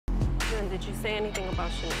did you say anything about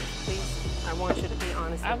Shanice? Please, I want you to be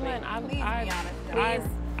honest with me. Evelyn,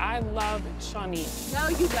 I love Shaunie. No,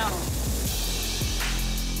 you don't.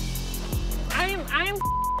 I am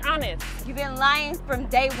honest. You've been lying from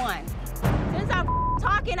day one. Since I'm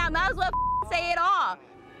talking, I might as well say it all.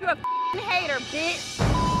 You're a hater, bitch.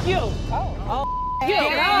 You. Oh. You. No.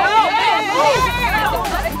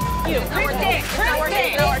 You. It's not worth it.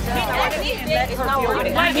 It's not worth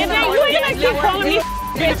it. Like, and then you ain't gonna keep calling me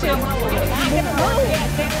bitches.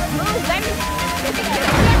 Move. Let me.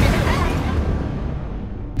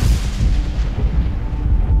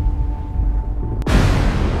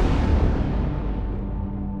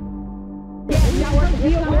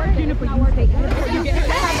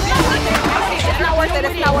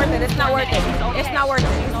 It's not worth it, bro. It's not worth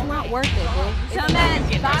it, bro. Some ass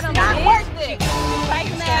bottom not worth it. Like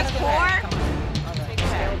ass whore.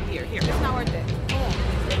 Here. It's not worth it.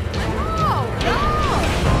 No.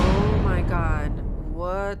 Oh my God,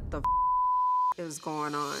 what the is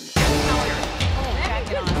going on?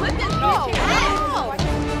 Put this bitch out.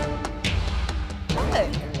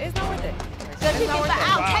 It's not worth it. So she gets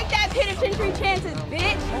out. Take that penitentiary chances,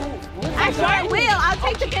 bitch. Actually, I will. I'll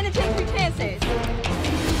take the penitentiary chances.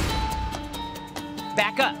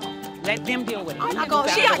 Back up. Let them deal with it.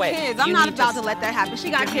 She got kids. I'm not about to let that happen. She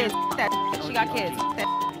got kids. She got kids.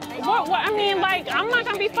 What, I mean, like, I'm not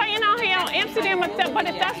gonna be fighting out here on Amsterdam, but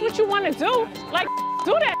if that's what you want to do, like,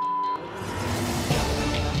 do that.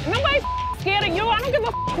 Nobody's scared of you. I don't give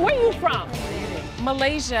a where you from.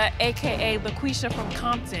 Malaysia, AKA LaQuisha from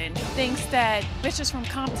Compton, thinks that bitches from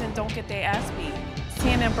Compton don't get their ass beat.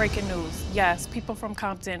 CNN breaking news. Yes, people from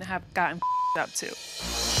Compton have gotten up too.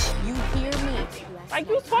 You hear me? Like,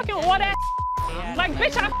 you talking all that like,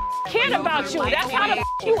 bitch, I cared about you. That's how the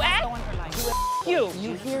you act. You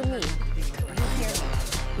hear me?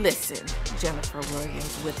 Listen, Jennifer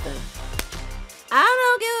Williams with the I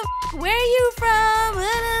don't give a where you from.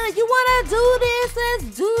 You wanna do this? Let's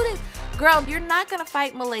do this. Girl, you're not gonna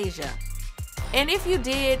fight Malaysia. And if you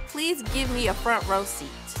did, please give me a front row seat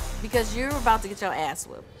because you're about to get your ass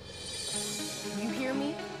whipped. You hear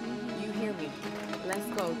me? You hear me? Let's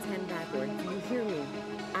go 10 backwards. You hear me?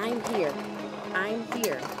 I'm here. I'm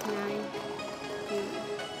here. 9, 8,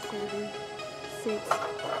 7, 6, 5,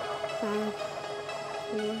 4,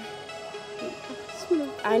 3.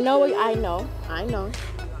 I know.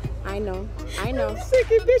 Sick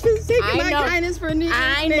of bitches taking my kindness for me.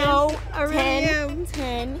 I know. I really am.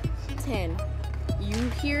 10. You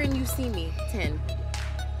hear and you see me. 10.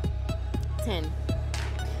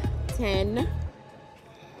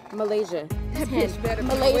 Malaysia. 10.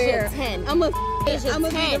 Malaysia. 10. I'm a Malaysia. 10.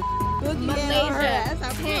 Malaysia.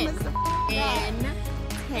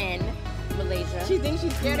 10. Malaysia. She thinks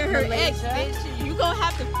she's scared of her ex, bitch. You gonna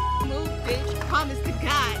have to move, bitch. Promise to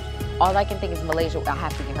God. All I can think is Malaysia. I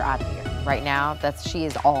have to get her out of here right now. She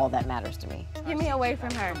is all that matters to me. Get me away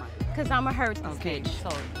from her, cause I'ma hurt this bitch. So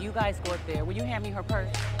you guys go up there. Will you hand me her purse?